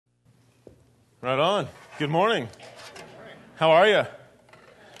Right on. Good morning. How are you?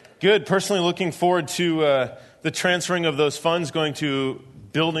 Good. Personally looking forward to the transferring of those funds going to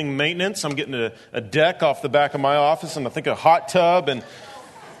building maintenance. I'm getting a deck off the back of my office and I think a hot tub, and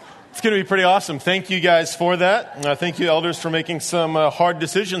it's going to be pretty awesome. Thank you guys for that. Thank you, elders, for making some hard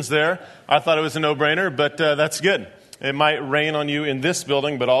decisions there. I thought it was a no-brainer, but that's good. It might rain on you in this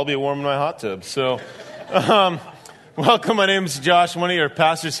building, but I'll be warm in my hot tub. So, welcome. My name's Josh, one of your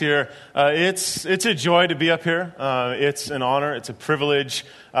pastors here. It's a joy to be up here. It's an honor. It's a privilege.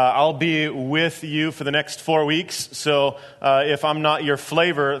 I'll be with you for the next 4 weeks. So if I'm not your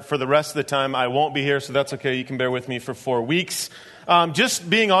flavor for the rest of the time, I won't be here. So that's okay. You can bear with me for 4 weeks. Just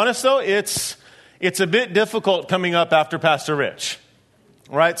being honest, though, it's a bit difficult coming up after Pastor Rich.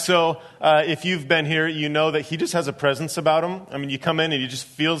 Right, so if you've been here, you know that he just has a presence about him. I mean, you come in and it just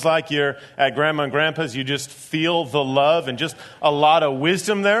feels like you're at Grandma and Grandpa's. You just feel the love and just a lot of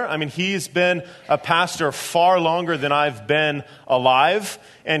wisdom there. I mean, he's been a pastor far longer than I've been alive,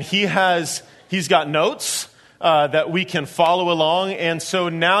 and he's got notes that we can follow along. And so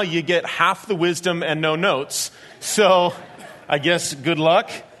now you get half the wisdom and no notes. So I guess good luck.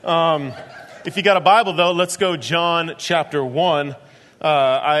 If you got a Bible, though, let's go John chapter 1.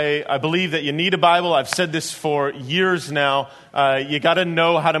 I believe that you need a Bible. I've said this for years now. You got to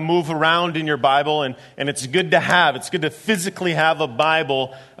know how to move around in your Bible, and it's good to have. It's good to physically have a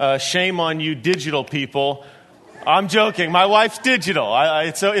Bible. Shame on you digital people. I'm joking. My wife's digital.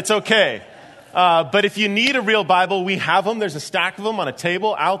 It's okay. But if you need a real Bible, we have them. There's a stack of them on a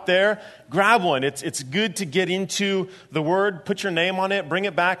table out there. Grab one. It's good to get into the Word. Put your name on it. Bring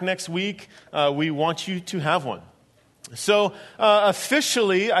it back next week. We want you to have one. So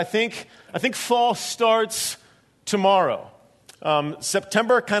officially, I think fall starts tomorrow.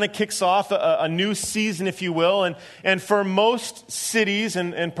 September kind of kicks off a new season, if you will, and for most cities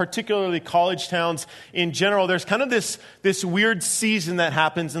and particularly college towns in general, there's kind of this weird season that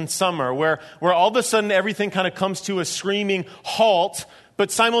happens in summer where all of a sudden everything kind of comes to a screaming halt,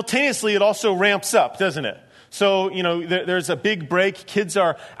 but simultaneously it also ramps up, doesn't it? So, there's a big break. Kids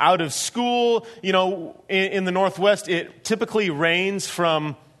are out of school. In the Northwest, it typically rains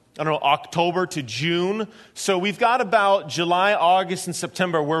from, October to June. So we've got about July, August, and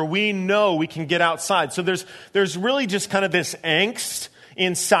September where we know we can get outside. So there's really just kind of this angst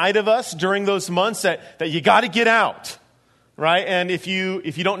inside of us during those months that you got to get out. Right? And if you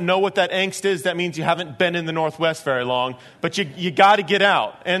don't know what that angst is, that means you haven't been in the Northwest very long, but you got to get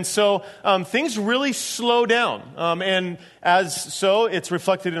out. And so things really slow down. And it's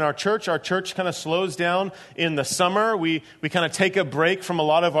reflected in our church. Our church kind of slows down in the summer. We kind of take a break from a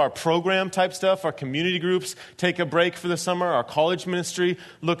lot of our program type stuff. Our community groups take a break for the summer. Our college ministry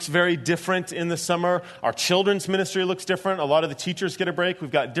looks very different in the summer. Our children's ministry looks different. A lot of the teachers get a break. We've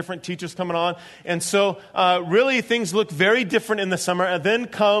got different teachers coming on. And so really things look very different in the summer, and then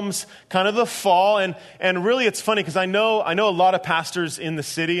comes kind of the fall, and really it's funny because I know a lot of pastors in the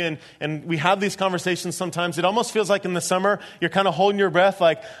city, and we have these conversations sometimes. It almost feels like in the summer you're kind of holding your breath,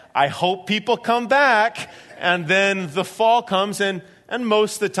 like I hope people come back, and then the fall comes, and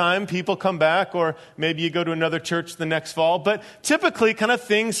most of the time people come back, or maybe you go to another church the next fall, but typically kind of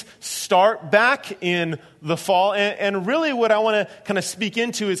things start back in the fall, and really what I want to kind of speak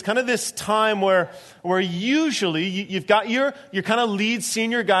into is kind of this time where usually you've got your kind of lead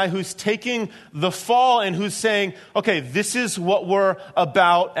senior guy who's taking the fall and who's saying, okay, this is what we're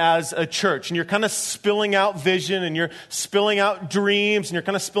about as a church. And you're kind of spilling out vision, and you're spilling out dreams, and you're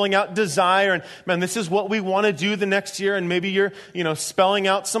kind of spilling out desire. And man, this is what we want to do the next year. And maybe you're, spelling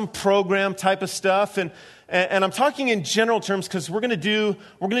out some program type of stuff. And I'm talking in general terms because we're going to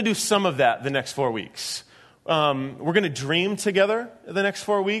do some of that the next 4 weeks. We're going to dream together the next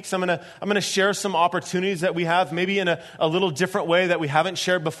 4 weeks. I'm going to share some opportunities that we have, maybe in a little different way that we haven't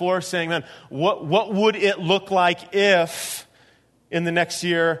shared before, saying, man, what would it look like if in the next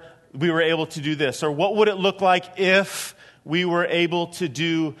year we were able to do this? Or what would it look like if we were able to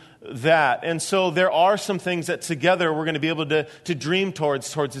do that? And so there are some things that together we're going to be able to dream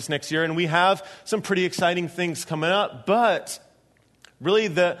towards this next year. And we have some pretty exciting things coming up. But really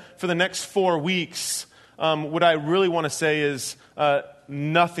for the next 4 weeks, what I really want to say is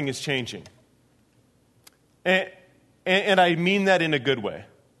nothing is changing. And I mean that in a good way.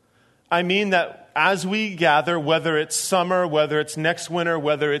 I mean that as we gather, whether it's summer, whether it's next winter,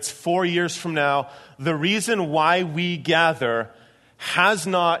 whether it's 4 years from now, the reason why we gather has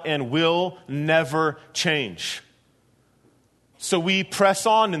not and will never change. So we press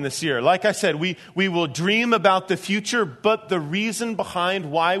on in this year. Like I said, we will dream about the future, but the reason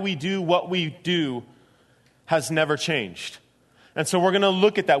behind why we do what we do has never changed. And so we're going to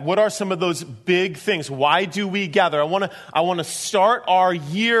look at that. What are some of those big things? Why do we gather? I want to start our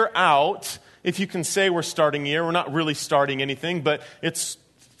year out. If you can say we're starting a year, we're not really starting anything, but it's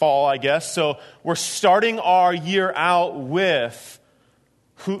fall, I guess. So we're starting our year out with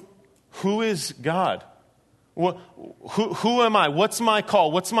who is God? Who am I? What's my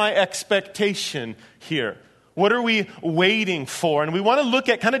call? What's my expectation here? What are we waiting for? And we want to look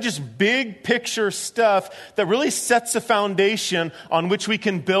at kind of just big picture stuff that really sets a foundation on which we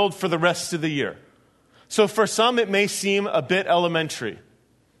can build for the rest of the year. So for some, it may seem a bit elementary.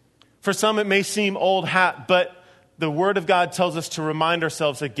 For some, it may seem old hat, but the Word of God tells us to remind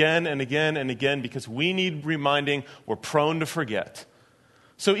ourselves again and again and again because we need reminding. We're prone to forget.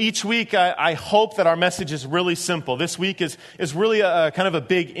 So each week, I hope that our message is really simple. This week is really a kind of a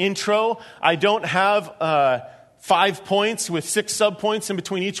big intro. I don't have 5 points with 6 subpoints in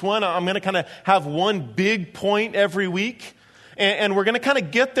between each one. I'm going to kind of have one big point every week. And we're going to kind of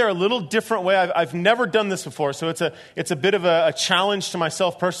get there a little different way. I've never done this before, so it's a bit of a challenge to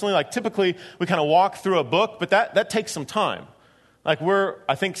myself personally. Like typically, we kind of walk through a book, but that takes some time. Like we're,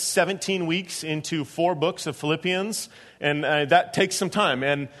 I think, 17 weeks into 4 books of Philippians, and that takes some time.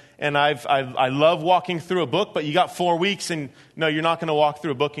 And I love walking through a book, but you got 4 weeks, and no, you're not going to walk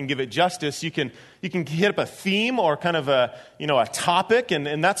through a book and give it justice. You can hit up a theme or kind of a topic,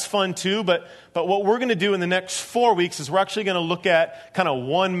 and that's fun too. But what we're going to do in the next 4 weeks is we're actually going to look at kind of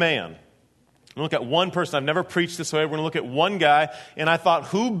one man. We'll look at one person. I've never preached this way. We're going to look at one guy, and I thought,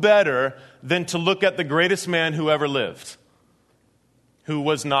 who better than to look at the greatest man who ever lived, who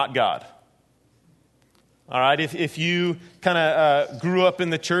was not God. All right, if you kind of grew up in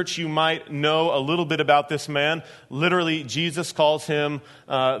the church, you might know a little bit about this man. Literally, Jesus calls him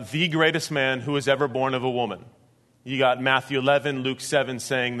the greatest man who was ever born of a woman. You got Matthew 11, Luke 7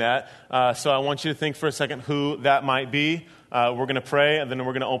 saying that. So I want you to think for a second who that might be. We're going to pray, and then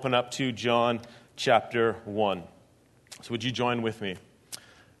we're going to open up to John chapter 1. So would you join with me?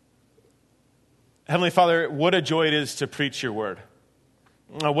 Heavenly Father, what a joy it is to preach your word.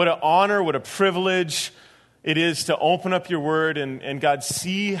 What an honor, what a privilege it is to open up your word and God,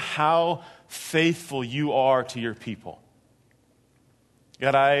 see how faithful you are to your people.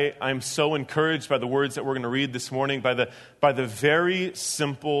 God, I'm so encouraged by the words that we're going to read this morning, by the very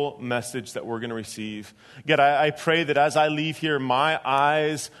simple message that we're going to receive. God, I pray that as I leave here, my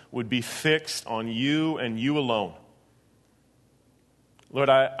eyes would be fixed on you and you alone. Lord,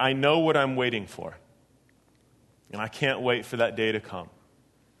 I know what I'm waiting for, and I can't wait for that day to come.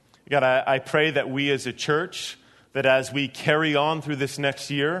 God, I pray that we as a church, that as we carry on through this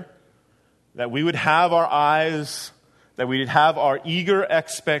next year, that we would have our eyes, that we would have our eager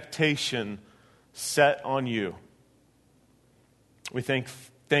expectation set on you. We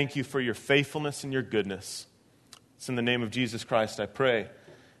thank you for your faithfulness and your goodness. It's in the name of Jesus Christ I pray.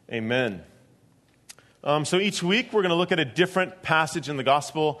 Amen. So each week we're going to look at a different passage in the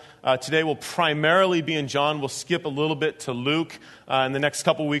gospel. Today we'll primarily be in John. We'll skip a little bit to Luke. In the next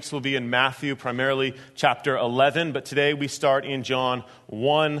couple weeks we'll be in Matthew, primarily chapter 11. But today we start in John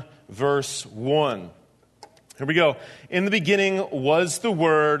 1, verse 1. Here we go. In the beginning was the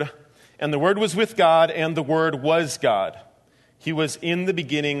Word, and the Word was with God, and the Word was God. He was in the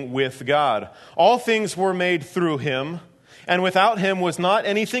beginning with God. All things were made through him, and without him was not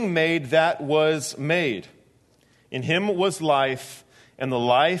anything made that was made. In him was life, and the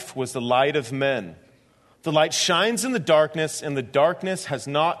life was the light of men. The light shines in the darkness, and the darkness has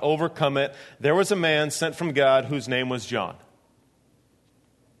not overcome it. There was a man sent from God whose name was John.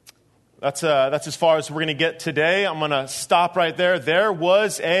 That's as far as we're going to get today. I'm going to stop right there. There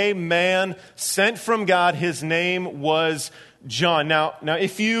was a man sent from God. His name was John. Now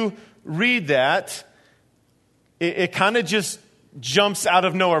if you read that, it kind of just jumps out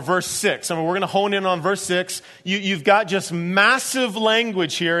of nowhere. Verse 6. I mean, we're going to hone in on verse 6. You've got just massive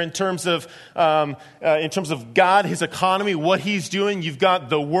language here in terms of God, his economy, what he's doing. You've got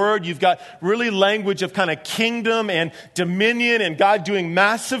the word. You've got really language of kind of kingdom and dominion and God doing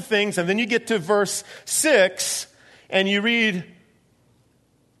massive things. And then you get to verse 6 and you read,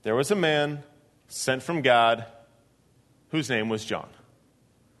 there was a man sent from God whose name was John.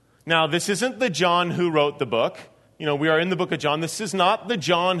 Now, this isn't the John who wrote the book. You know, we are in the book of John. This is not the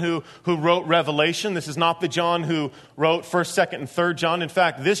John who wrote Revelation. This is not the John who wrote 1st, 2nd, and 3rd John. In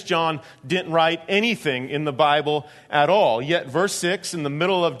fact, this John didn't write anything in the Bible at all. Yet verse 6, in the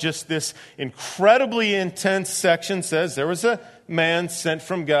middle of just this incredibly intense section, says, there was a man sent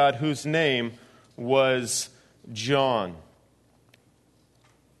from God whose name was John.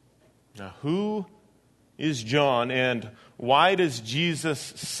 Now, who is John, and why does Jesus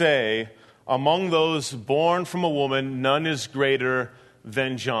say among those born from a woman, none is greater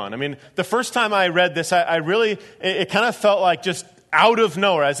than John. I mean, the first time I read this, it kind of felt like just out of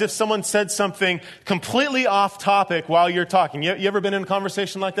nowhere, as if someone said something completely off topic while you're talking. You ever been in a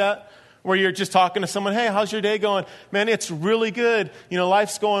conversation like that? Where you're just talking to someone, hey, how's your day going? Man, it's really good.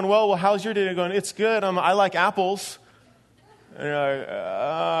 Life's going well. Well, how's your day going? It's good. I like apples. And you're like,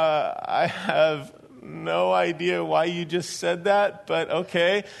 I have no idea why you just said that, but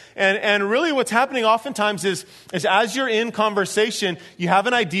okay. And really what's happening oftentimes is as you're in conversation, you have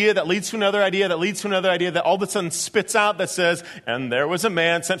an idea that leads to another idea, that leads to another idea, that all of a sudden spits out that says, and there was a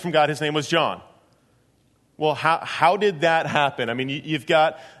man sent from God, his name was John. Well, how did that happen? I mean, you've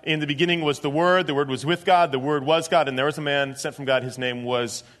got, in the beginning was the Word was with God, the Word was God, and there was a man sent from God, his name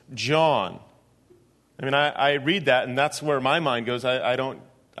was John. I mean, I read that, and that's where my mind goes. I don't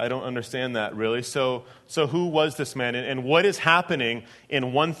understand that, really. So who was this man? And what is happening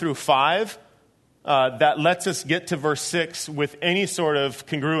in 1 through 5 that lets us get to verse 6 with any sort of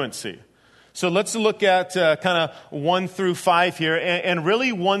congruency? So let's look at kind of 1 through 5 here, and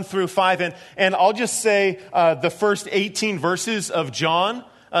really 1 through 5. And I'll just say the first 18 verses of John.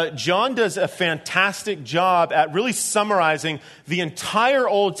 John does a fantastic job at really summarizing the entire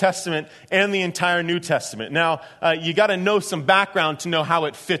Old Testament and the entire New Testament. Now, you got to know some background to know how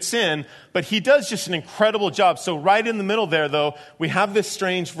it fits in, but he does just an incredible job. So right in the middle there, though, we have this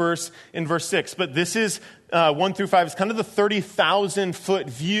strange verse in verse 6, but this is 1 through 5. It's kind of the 30,000-foot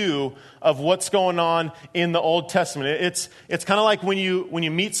view of what's going on in the Old Testament. It's kind of like when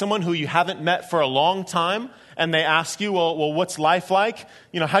you meet someone who you haven't met for a long time, and they ask you, well, what's life like?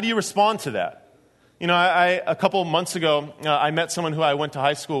 How do you respond to that? A couple months ago, I met someone who I went to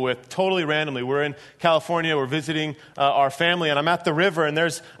high school with totally randomly. We're in California. We're visiting our family, and I'm at the river, and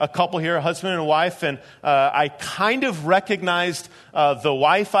there's a couple here, a husband and a wife, and I kind of recognized the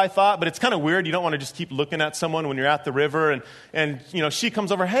wife, I thought, but it's kind of weird. You don't want to just keep looking at someone when you're at the river, and she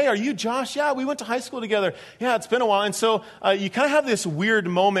comes over, hey, are you Josh? Yeah, we went to high school together. Yeah, it's been a while. And so you kind of have this weird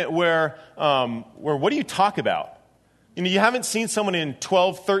moment where what do you talk about? You haven't seen someone in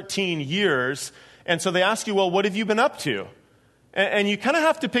 12, 13 years, and so they ask you, well, what have you been up to? And you kind of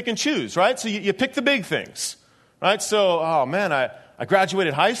have to pick and choose, right? So you pick the big things, right? So, oh man, I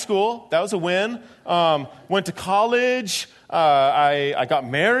graduated high school. That was a win. Went to college. I got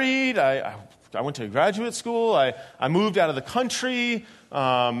married. I went to graduate school. I moved out of the country.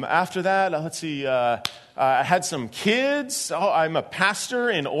 After that, let's see, I had some kids. Oh, I'm a pastor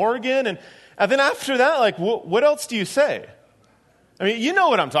in Oregon. And then after that, what else do you say? I mean, you know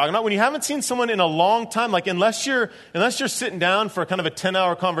what I'm talking about. When you haven't seen someone in a long time, unless you're sitting down for kind of a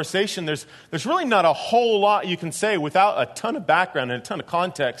 10-hour conversation, there's really not a whole lot you can say without a ton of background and a ton of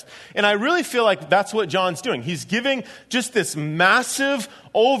context. And I really feel like that's what John's doing. He's giving just this massive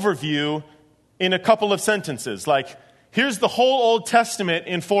overview in a couple of sentences. Here's the whole Old Testament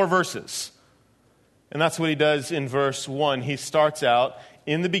in 4 verses. And that's what he does in verse 1. He starts out,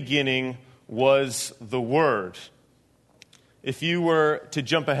 in the beginning was the Word. If you were to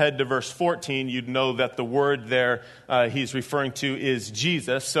jump ahead to verse 14, you'd know that the word there he's referring to is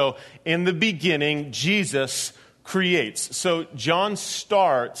Jesus. So in the beginning, Jesus creates. So John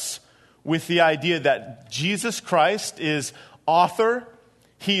starts with the idea that Jesus Christ is author,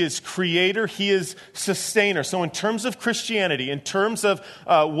 he is creator, he is sustainer. So in terms of Christianity, in terms of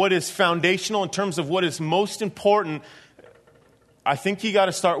what is foundational, in terms of what is most important, I think you got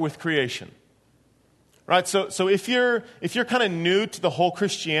to start with creation. Right, so if you're kind of new to the whole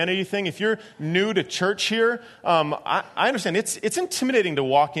Christianity thing, if you're new to church here, I understand it's intimidating to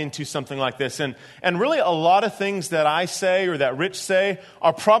walk into something like this, and really a lot of things that I say or that Rich say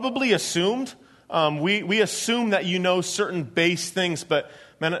are probably assumed. We assume that you know certain base things, but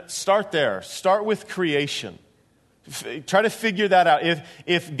man, start there. Start with creation. Try to figure that out.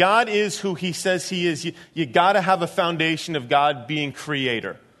 If God is who He says He is, you got to have a foundation of God being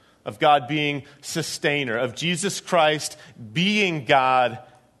creator, of God being sustainer, of Jesus Christ being God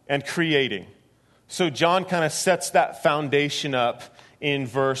and creating. So John kind of sets that foundation up in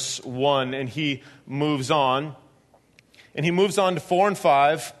verse 1, and he moves on. And he moves on to 4 and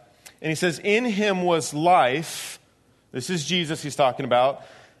 5, and he says, in him was life. This is Jesus he's talking about.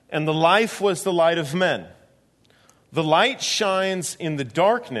 And the life was the light of men. The light shines in the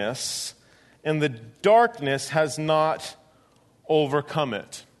darkness, and the darkness has not overcome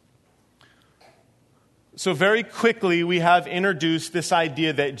it. So very quickly, we have introduced this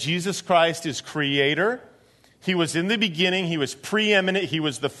idea that Jesus Christ is creator. He was in the beginning. He was preeminent. He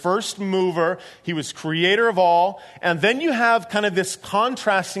was the first mover. He was creator of all. And then you have kind of this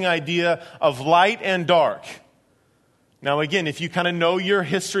contrasting idea of light and dark. Now, again, if you kind of know your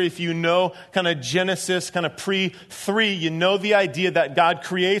history, if you know kind of Genesis, kind of pre-3, you know the idea that God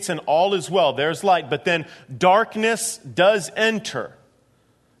creates and all is well. There's light, but then darkness does enter.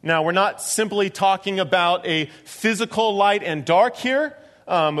 Now, we're not simply talking about a physical light and dark here.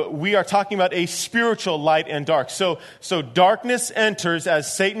 We are talking about a spiritual light and dark. So darkness enters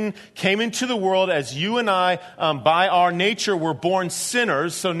as Satan came into the world, as you and I, by our nature, were born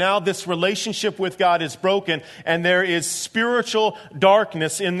sinners. So now this relationship with God is broken, and there is spiritual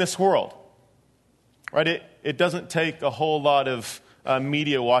darkness in this world. Right? It doesn't take a whole lot of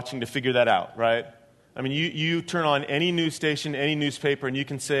media watching to figure that out, right? I mean, you turn on any news station, any newspaper, and you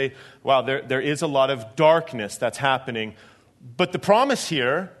can say, wow, there is a lot of darkness that's happening. But the promise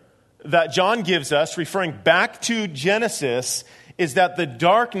here that John gives us, referring back to Genesis, is that the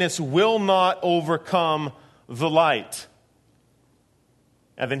darkness will not overcome the light.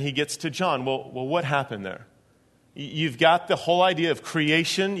 And then he gets to John. Well, what happened there? You've got the whole idea of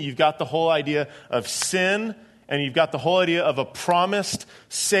creation. You've got the whole idea of sin. And you've got the whole idea of a promised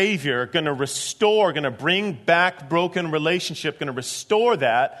Savior going to restore, going to bring back broken relationship, going to restore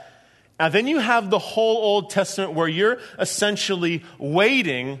that. And then you have the whole Old Testament where you're essentially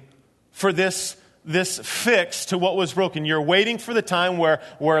waiting for this fix to what was broken. You're waiting for the time where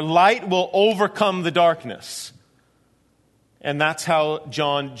light will overcome the darkness. And that's how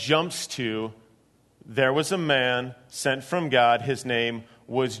John jumps to, there was a man sent from God, his name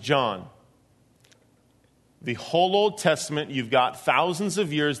was John. The whole Old Testament, you've got thousands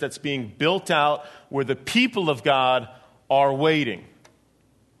of years that's being built out where the people of God are waiting.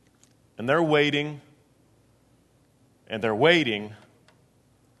 And they're waiting, and they're waiting,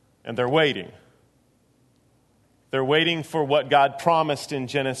 and they're waiting. They're waiting for what God promised in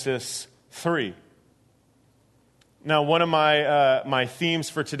Genesis 3. Now, one of my themes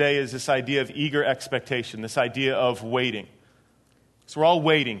for today is this idea of eager expectation, this idea of waiting. So we're all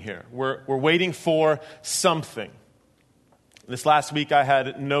waiting here. We're waiting for something. This last week, I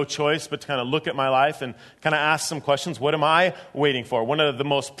had no choice but to kind of look at my life and kind of ask some questions. What am I waiting for? One of the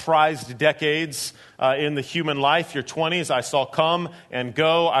most prized decades in the human life, your 20s, I saw come and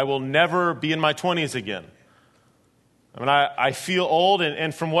go. I will never be in my 20s again. I mean, I feel old,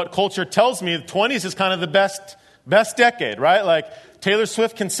 and from what culture tells me, the 20s is kind of the best decade, right? Like, Taylor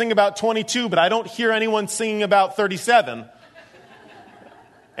Swift can sing about 22, but I don't hear anyone singing about 37.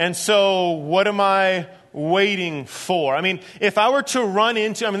 And so, what am I waiting for? I mean, if I were to run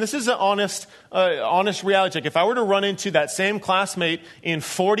into, this is an honest reality check. If I were to run into that same classmate in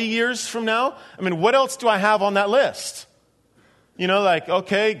 40 years from now, what else do I have on that list?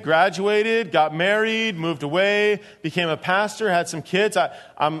 Okay, graduated, got married, moved away, became a pastor, had some kids.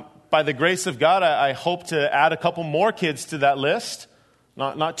 I'm by the grace of God, I hope to add a couple more kids to that list.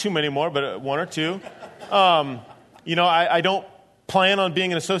 Not too many more, but one or two. I don't plan on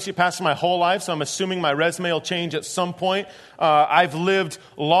being an associate pastor my whole life, so I'm assuming my resume will change at some point. I've lived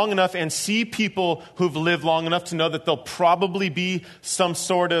long enough and see people who've lived long enough to know that there'll probably be some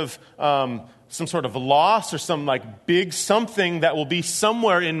sort of loss or some like big something that will be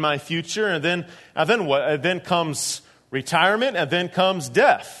somewhere in my future. And then what? And then comes retirement, and then comes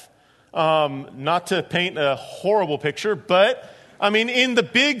death. Not to paint a horrible picture, but in the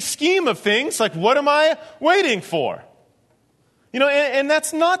big scheme of things, like, what am I waiting for? And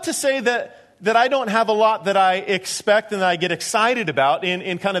that's not to say that I don't have a lot that I expect and that I get excited about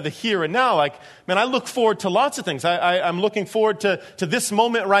in kind of the here and now. Like, man, I look forward to lots of things. I'm looking forward to this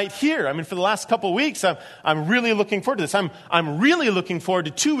moment right here. For the last couple of weeks, I'm really looking forward to this. I'm really looking forward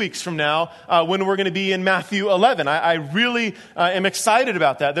to 2 weeks from now when we're going to be in Matthew 11. I really am excited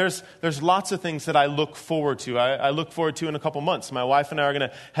about that. There's lots of things that I look forward to. I look forward to in a couple months. My wife and I are going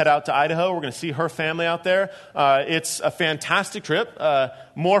to head out to Idaho. We're going to see her family out there. It's a fantastic trip.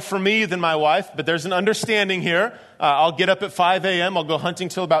 More for me than my wife, but there's an understanding here. I'll get up at 5 a.m., I'll go hunting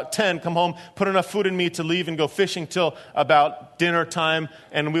till about 10, come home, put enough food in me to leave and go fishing till about dinner time,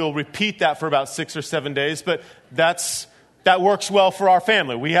 and we'll repeat that for about 6 or 7 days. But that works well for our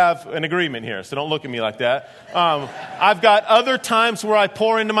family. We have an agreement here, so don't look at me like that. I've got other times where I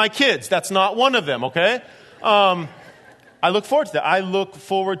pour into my kids. That's not one of them, okay? I look forward to that. I look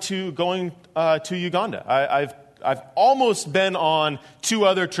forward to going to Uganda. I've almost been on 2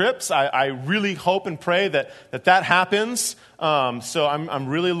 other trips. I really hope and pray that happens. So I'm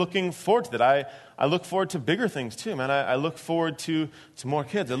really looking forward to that. I look forward to bigger things too, man. I look forward to more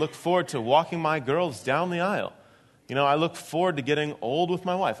kids. I look forward to walking my girls down the aisle. I look forward to getting old with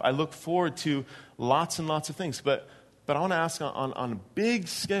my wife. I look forward to lots and lots of things. But I want to ask on a big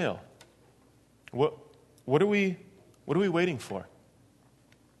scale, what are we waiting for?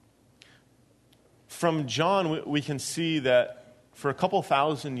 from John, we can see that for a couple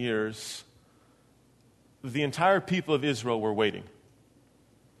thousand years, the entire people of Israel were waiting.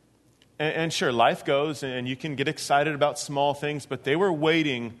 And sure, life goes, and you can get excited about small things, but they were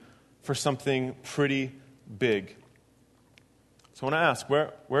waiting for something pretty big. So I want to ask,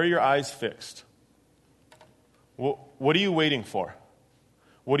 where are your eyes fixed? What are you waiting for?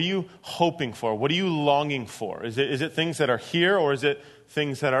 What are you hoping for? What are you longing for? Is it things that are here, or is it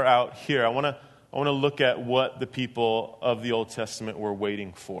things that are out here? I want to look at what the people of the Old Testament were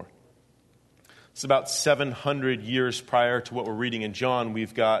waiting for. It's about 700 years prior to what we're reading in John.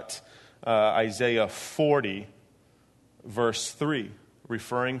 We've got Isaiah 40, verse 3,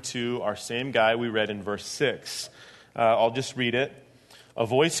 referring to our same guy we read in verse 6. I'll just read it. A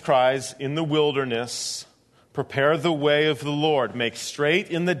voice cries, "In the wilderness, prepare the way of the Lord. Make straight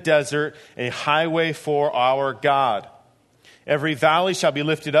in the desert a highway for our God. Every valley shall be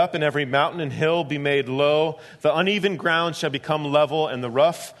lifted up, and every mountain and hill be made low. The uneven ground shall become level, and the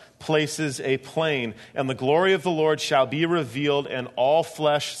rough places a plain. And the glory of the Lord shall be revealed, and all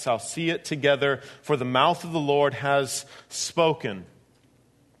flesh shall see it together, for the mouth of the Lord has spoken."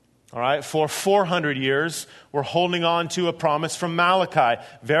 All right, for 400 years, we're holding on to a promise from Malachi,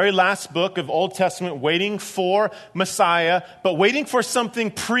 very last book of Old Testament, waiting for Messiah, but waiting for something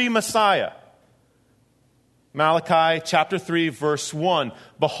pre-Messiah. Malachi chapter 3, verse 1.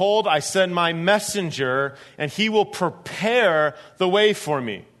 "Behold, I send my messenger, and he will prepare the way for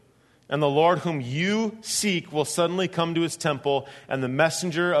me. And the Lord whom you seek will suddenly come to his temple, and the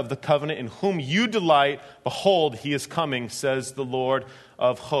messenger of the covenant in whom you delight, behold, he is coming, says the Lord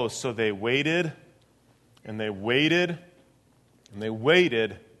of hosts." So they waited, and they waited, and they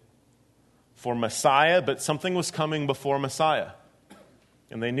waited for Messiah, but something was coming before Messiah.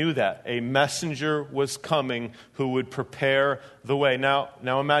 And they knew that. A messenger was coming who would prepare the way. Now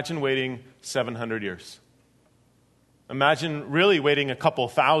imagine waiting 700 years. Imagine really waiting a couple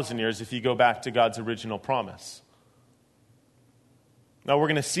thousand years if you go back to God's original promise. Now we're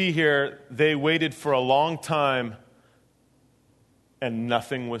going to see here, they waited for a long time and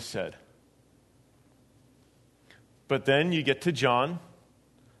nothing was said. But then you get to John,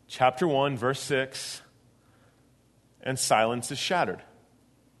 chapter 1, verse 6, and silence is shattered.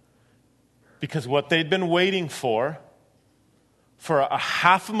 Because what they'd been waiting for a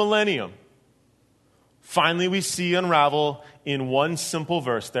half a millennium, finally we see unravel in one simple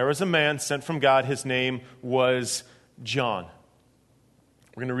verse. There was a man sent from God. His name was John.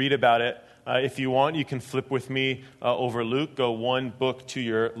 We're going to read about it. If you want, you can flip with me over Luke. Go one book to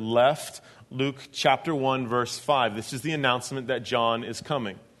your left. Luke chapter 1, verse 5. This is the announcement that John is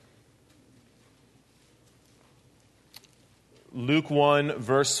coming. Luke 1,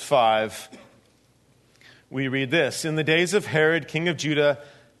 verse 5. We read this. "In the days of Herod, king of Judah,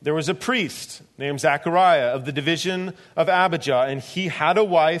 there was a priest named Zechariah of the division of Abijah, and he had a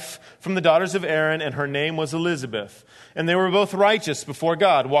wife from the daughters of Aaron, and her name was Elizabeth. And they were both righteous before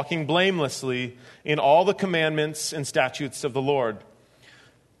God, walking blamelessly in all the commandments and statutes of the Lord.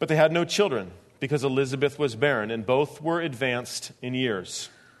 But they had no children, because Elizabeth was barren, and both were advanced in years.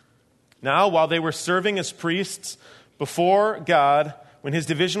 Now, while they were serving as priests before God, when his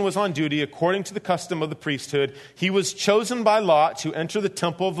division was on duty, according to the custom of the priesthood, he was chosen by lot to enter the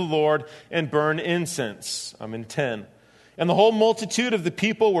temple of the Lord and burn incense." I'm in 10. "And the whole multitude of the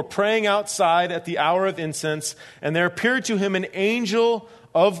people were praying outside at the hour of incense, and there appeared to him an angel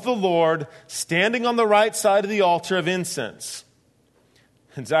of the Lord standing on the right side of the altar of incense.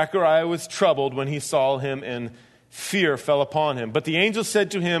 And Zechariah was troubled when he saw him, and fear fell upon him. But the angel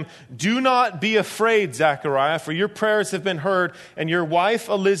said to him, 'Do not be afraid, Zechariah, for your prayers have been heard, and your wife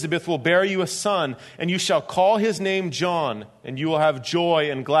Elizabeth will bear you a son, and you shall call his name John, and you will have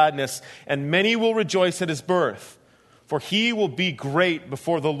joy and gladness, and many will rejoice at his birth. For he will be great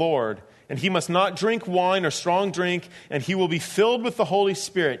before the Lord, and he must not drink wine or strong drink, and he will be filled with the Holy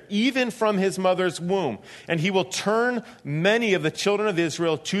Spirit, even from his mother's womb. And he will turn many of the children of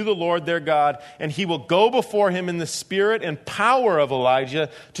Israel to the Lord their God, and he will go before him in the spirit and power of Elijah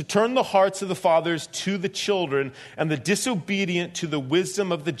to turn the hearts of the fathers to the children, and the disobedient to the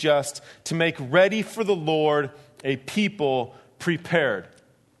wisdom of the just, to make ready for the Lord a people prepared.'"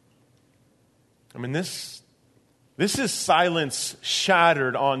 I mean, this is silence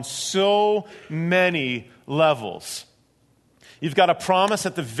shattered on so many levels. You've got a promise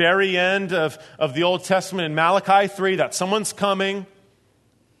at the very end of the Old Testament in Malachi 3 that someone's coming.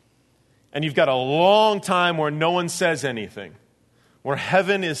 And you've got a long time where no one says anything, where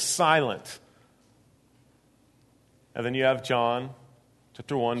heaven is silent. And then you have John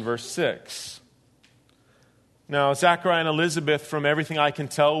chapter 1, verse 6. Now, Zechariah and Elizabeth, from everything I can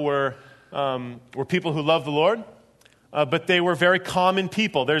tell, were were people who loved the Lord. But they were very common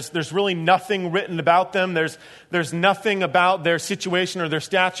people. There's really nothing written about them. There's nothing about their situation or their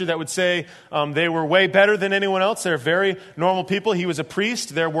stature that would say they were way better than anyone else. They're very normal people. He was a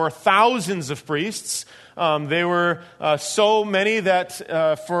priest. There were thousands of priests. They were so many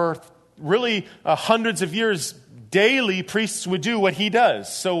that for really hundreds of years, daily priests would do what he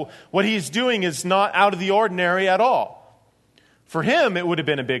does. So what he's doing is not out of the ordinary at all. For him, it would have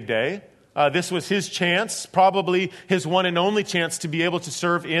been a big day. This was his chance, probably his one and only chance to be able to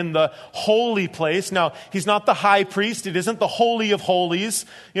serve in the holy place. Now, he's not the high priest. It isn't the Holy of Holies.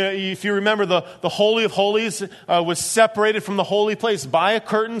 You know, if you remember, the Holy of Holies was separated from the holy place by a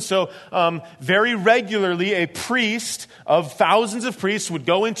curtain. So very regularly, a priest of thousands of priests would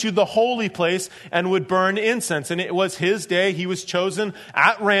go into the holy place and would burn incense. And it was his day. He was chosen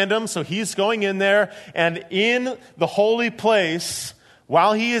at random. So he's going in there. And in the holy place,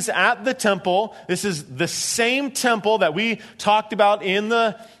 while he is at the temple, this is the same temple that we talked about in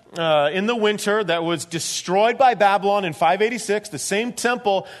the winter that was destroyed by Babylon in 586, the same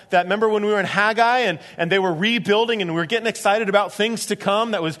temple that, remember when we were in Haggai and they were rebuilding and we were getting excited about things to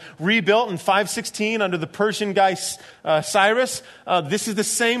come, that was rebuilt in 516 under the Persian guy Cyrus. This is the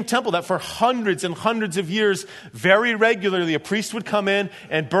same temple that for hundreds and hundreds of years, very regularly, a priest would come in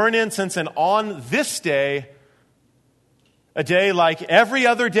and burn incense, and on this day, a day like every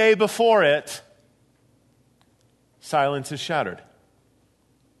other day before it, silence is shattered.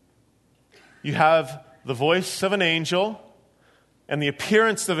 You have the voice of an angel and the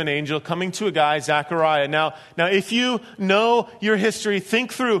appearance of an angel coming to a guy, Zechariah. Now, if you know your history,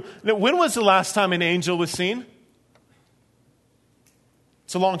 think through, when was the last time an angel was seen?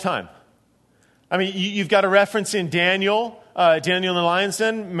 It's a long time. I mean, you've got a reference in Daniel in the lion's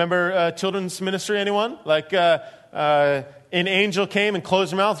den. Remember children's ministry, anyone? An angel came and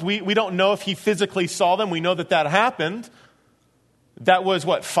closed their mouths. We don't know if he physically saw them. We know that happened. That was,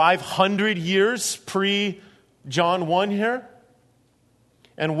 500 years pre-John 1 here?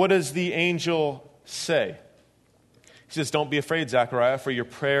 And what does the angel say? He says, "Don't be afraid, Zechariah, for your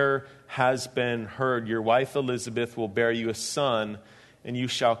prayer has been heard. Your wife Elizabeth will bear you a son, and you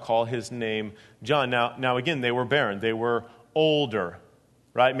shall call his name John." Now again, they were barren. They were older.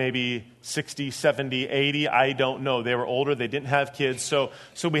 Right? Maybe 60, 70, 80, I don't know. They were older, they didn't have kids. So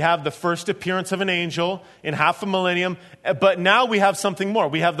we have the first appearance of an angel in half a millennium, but now we have something more.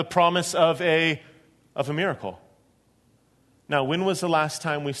 We have the promise of a miracle. Now, when was the last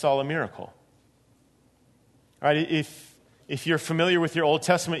time we saw a miracle? All right, if you're familiar with your Old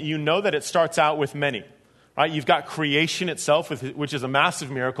Testament, you know that it starts out with many. Right? You've got creation itself, which is a massive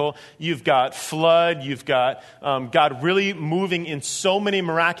miracle. You've got flood. You've got God really moving in so many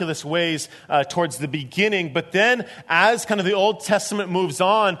miraculous ways towards the beginning. But then as kind of the Old Testament moves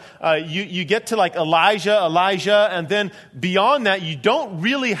on, you get to like Elijah, and then beyond that, you don't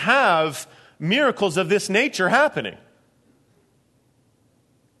really have miracles of this nature happening.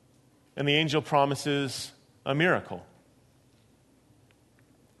 And the angel promises a miracle.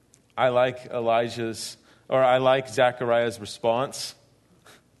 I like Zechariah's response.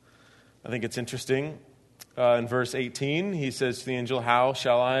 I think it's interesting. In verse 18, he says to the angel, "How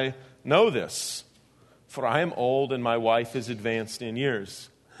shall I know this? For I am old and my wife is advanced in years."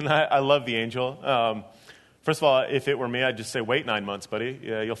 And I love the angel. First of all, if it were me, I'd just say, "Wait 9 months, buddy.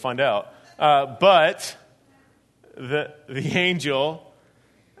 Yeah, you'll find out." But the angel,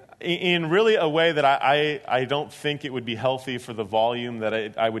 in really a way that I don't think it would be healthy for the volume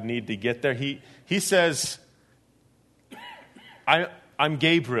that I would need to get there, he says, I'm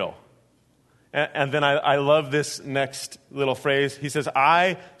Gabriel. And then I love this next little phrase. He says,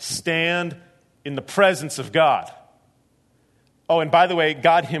 "I stand in the presence of God." Oh, and by the way,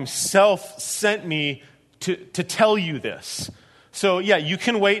 God himself sent me to tell you this. So yeah, you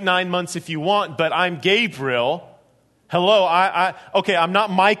can wait 9 months if you want, but I'm Gabriel. Hello, okay, I'm not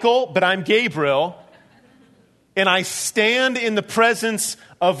Michael, but I'm Gabriel. And I stand in the presence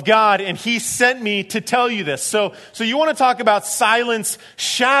of God, and he sent me to tell you this. So you want to talk about silence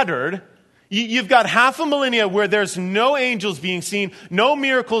shattered. You've got half a millennia where there's no angels being seen, no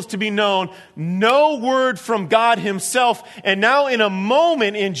miracles to be known, no word from God himself. And now in a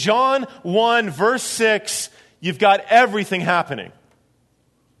moment in John 1, verse 6, you've got everything happening.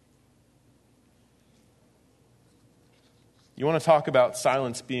 You want to talk about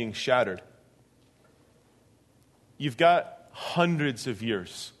silence being shattered. You've got hundreds of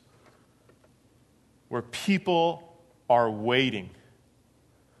years where people are waiting.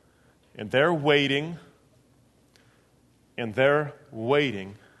 And they're waiting. And they're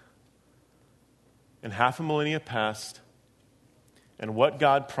waiting. And half a millennia passed. And what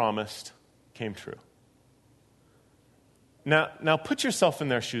God promised came true. Now put yourself in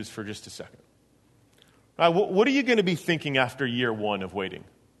their shoes for just a second. What are you going to be thinking after year 1 of waiting?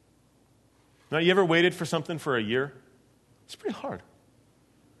 Now, you ever waited for something for a year? It's pretty hard.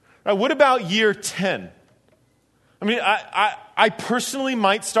 What about year 10? I mean, I personally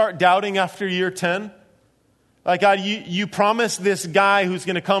might start doubting after year 10. Like, God, you promised this guy who's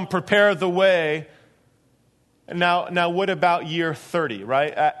going to come prepare the way. Now, what about year 30,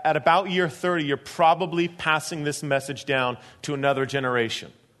 right? At about year 30, you're probably passing this message down to another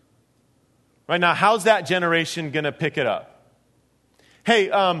generation. Right now, how's that generation going to pick it up?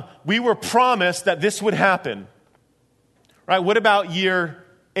 Hey, we were promised that this would happen. Right? What about year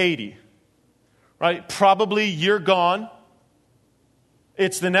 80? Right? Probably you're gone.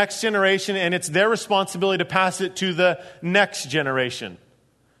 It's the next generation, and it's their responsibility to pass it to the next generation.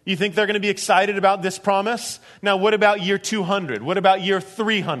 You think they're going to be excited about this promise? Now, what about year 200? What about year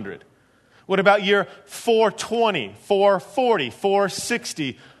 300? What about year 420, 440,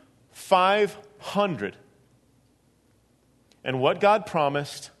 460, 500? And what God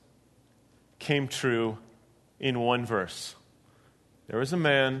promised came true in one verse. There was a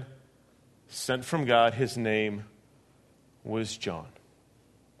man sent from God. His name was John.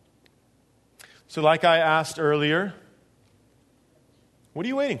 So like I asked earlier, what are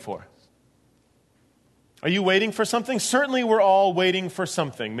you waiting for? Are you waiting for something? Certainly we're all waiting for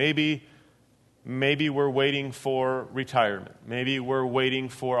something. Maybe we're waiting for retirement. Maybe we're waiting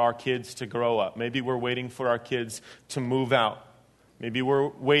for our kids to grow up. Maybe we're waiting for our kids to move out. Maybe we're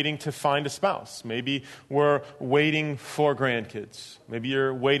waiting to find a spouse. Maybe we're waiting for grandkids. Maybe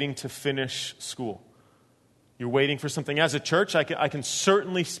you're waiting to finish school. You're waiting for something. As a church, I can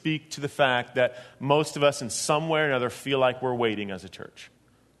certainly speak to the fact that most of us in some way or another feel like we're waiting as a church.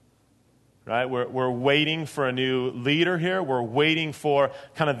 Right? We're waiting for a new leader here. We're waiting for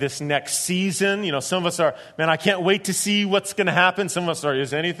kind of this next season. You know, some of us are, man, I can't wait to see what's going to happen. Some of us are,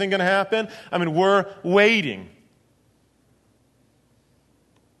 is anything going to happen? I mean, we're waiting.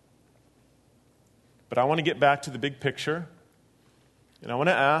 But I want to get back to the big picture. And I want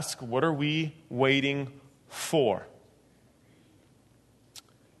to ask, what are we waiting for?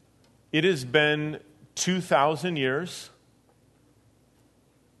 It has been 2,000 years,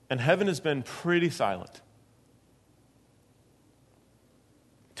 and heaven has been pretty silent.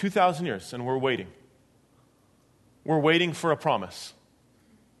 2,000 years, and we're waiting. We're waiting for a promise.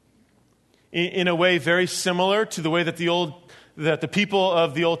 In a way very similar to the way that the people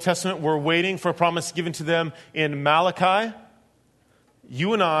of the Old Testament were waiting for a promise given to them in Malachi,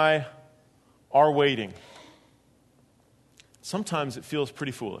 you and I are waiting. Sometimes it feels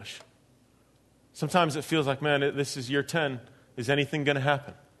pretty foolish. Sometimes it feels like, man, this is year 10. Is anything going to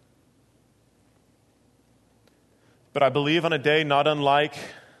happen? But I believe on a day not unlike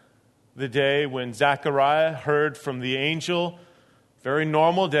the day when Zechariah heard from the angel, very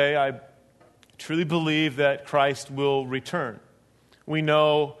normal day, I truly believe that Christ will return. We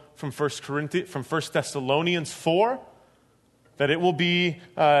know from 1 Thessalonians 4 that it will be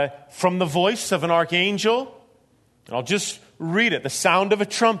from the voice of an archangel. I'll just read it. The sound of a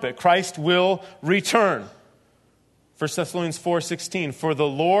trumpet. Christ will return. 1 Thessalonians 4:16. For the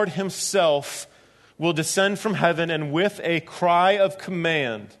Lord himself will descend from heaven, and with a cry of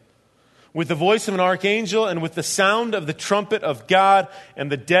command, with the voice of an archangel, and with the sound of the trumpet of God,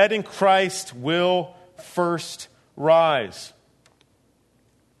 and the dead in Christ will first rise.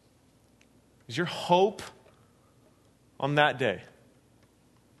 Is your hope on that day?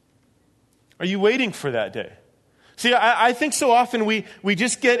 Are you waiting for that day? See, I think so often we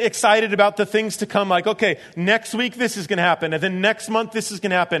just get excited about the things to come, like, okay, next week this is going to happen, and then next month this is going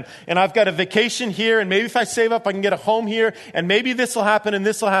to happen, and I've got a vacation here, and maybe if I save up I can get a home here, and maybe this will happen and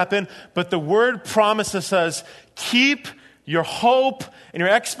this will happen. But the Word promises us, keep your hope and your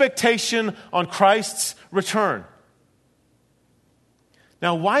expectation on Christ's return.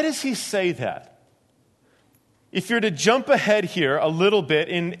 Now, why does he say that? If you're to jump ahead here a little bit,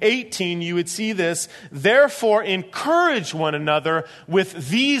 in 18 you would see this, therefore encourage one another with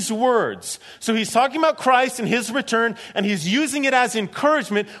these words. So he's talking about Christ and his return, and he's using it as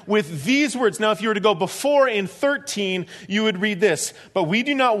encouragement with these words. Now, if you were to go before in 13, you would read this. But we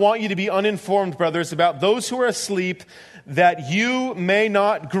do not want you to be uninformed, brothers, about those who are asleep, that you may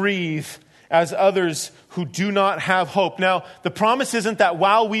not grieve as others who do not have hope. Now, the promise isn't that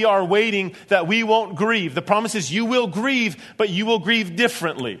while we are waiting that we won't grieve. The promise is you will grieve, but you will grieve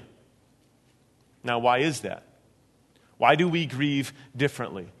differently. Now, why is that? Why do we grieve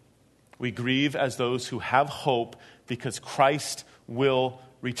differently? We grieve as those who have hope because Christ will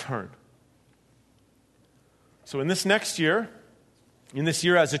return. So in this next year, in this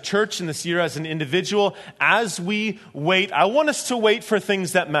year as a church, in this year as an individual, as we wait, I want us to wait for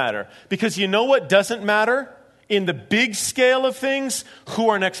things that matter. Because you know what doesn't matter? In the big scale of things, who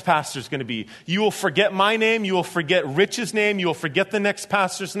our next pastor is going to be. You will forget my name. You will forget Rich's name. You will forget the next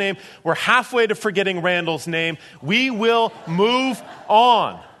pastor's name. We're halfway to forgetting Randall's name. We will move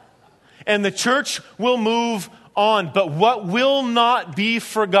on. And the church will move on. But what will not be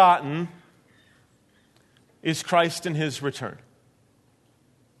forgotten is Christ and his return.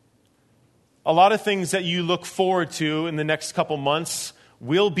 A lot of things that you look forward to in the next couple months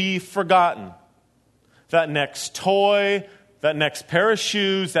will be forgotten. That next toy, that next pair of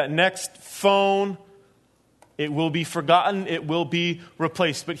shoes, that next phone, it will be forgotten, it will be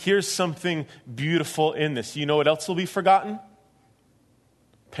replaced. But here's something beautiful in this. You know what else will be forgotten?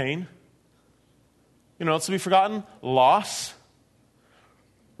 Pain. You know what else will be forgotten? Loss.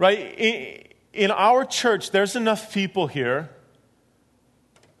 Right? In our church, there's enough people here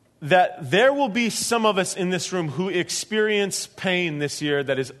that there will be some of us in this room who experience pain this year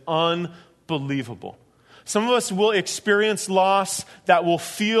that is unbelievable. Some of us will experience loss that will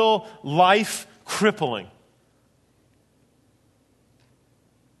feel life crippling.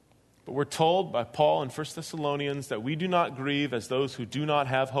 But we're told by Paul in 1 Thessalonians that we do not grieve as those who do not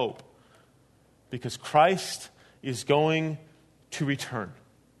have hope, because Christ is going to return.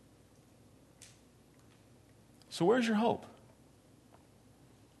 So where's your hope?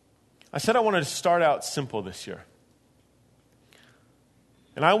 I said I wanted to start out simple this year.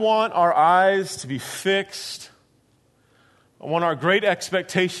 And I want our eyes to be fixed. I want our great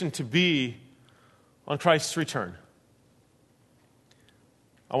expectation to be on Christ's return.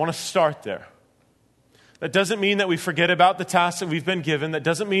 I want to start there. That doesn't mean that we forget about the tasks that we've been given. That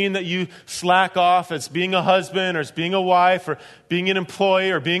doesn't mean that you slack off as being a husband or as being a wife or being an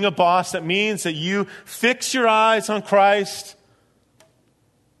employee or being a boss. That means that you fix your eyes on Christ.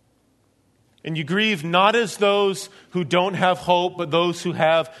 And you grieve not as those who don't have hope, but those who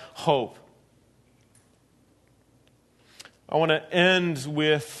have hope. I want to end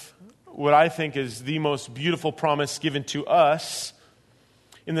with what I think is the most beautiful promise given to us.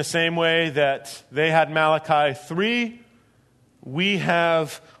 In the same way that they had Malachi 3, we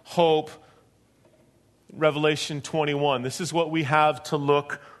have hope. Revelation 21. This is what we have to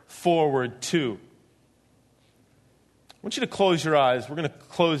look forward to. I want you to close your eyes. We're going to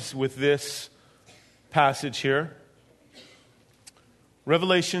close with this passage here.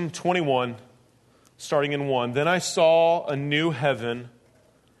 Revelation 21, starting in 1. Then I saw a new heaven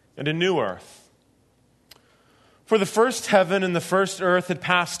and a new earth. For the first heaven and the first earth had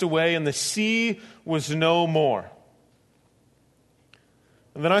passed away, and the sea was no more.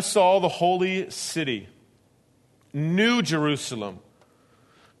 And then I saw the holy city, New Jerusalem,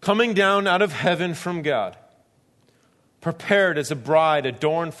 coming down out of heaven from God, prepared as a bride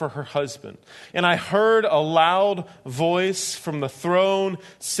adorned for her husband. And I heard a loud voice from the throne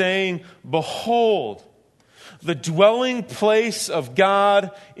saying, "Behold, the dwelling place of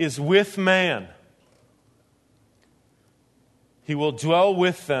God is with man. He will dwell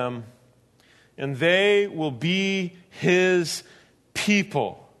with them, and they will be his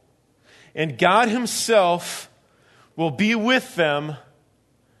people. And God himself will be with them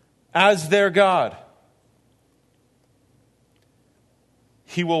as their God.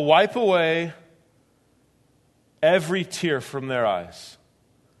 He will wipe away every tear from their eyes.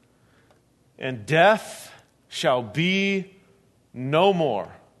 And death shall be no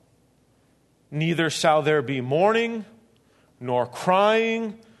more. Neither shall there be mourning, nor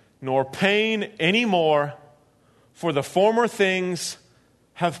crying, nor pain anymore, for the former things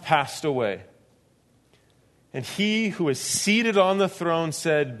have passed away." And he who is seated on the throne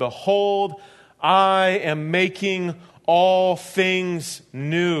said, "Behold, I am making all things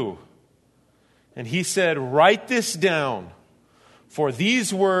new." And he said, "Write this down, for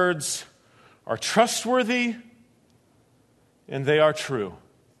these words are trustworthy and they are true."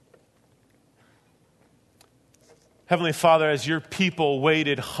 Heavenly Father, as your people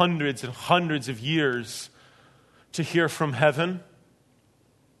waited hundreds and hundreds of years to hear from heaven,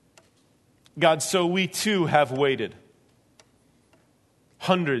 God, so we too have waited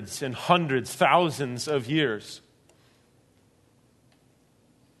hundreds and hundreds, thousands of years.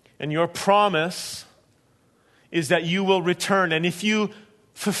 And your promise is that you will return. And if you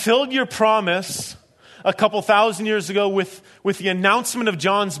fulfilled your promise a couple thousand years ago with the announcement of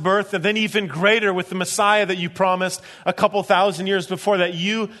John's birth, and then even greater with the Messiah that you promised a couple thousand years before, that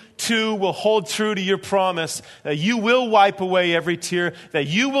you too will hold true to your promise, that you will wipe away every tear, that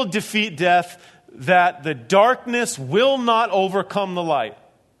you will defeat death, that the darkness will not overcome the light,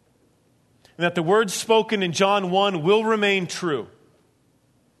 and that the words spoken in John 1 will remain true.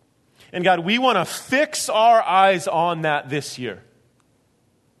 And God, we want to fix our eyes on that this year.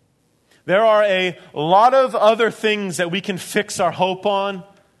 There are a lot of other things that we can fix our hope on,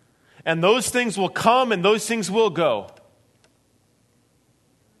 and those things will come and those things will go.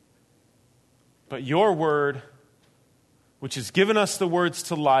 But your word, which has given us the words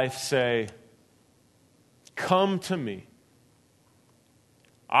to life, say, come to me.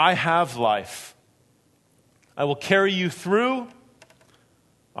 I have life. I will carry you through.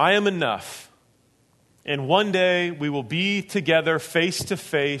 I am enough. And one day we will be together face to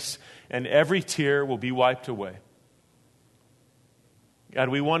face, and every tear will be wiped away. God,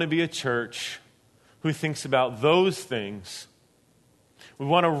 we want to be a church who thinks about those things. We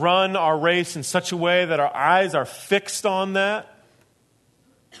want to run our race in such a way that our eyes are fixed on that.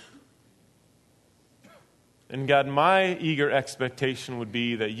 And God, my eager expectation would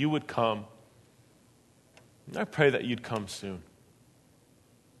be that you would come. And I pray that you'd come soon.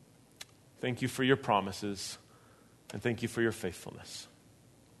 Thank you for your promises, and thank you for your faithfulness.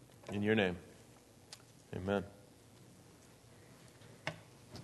 In your name, amen.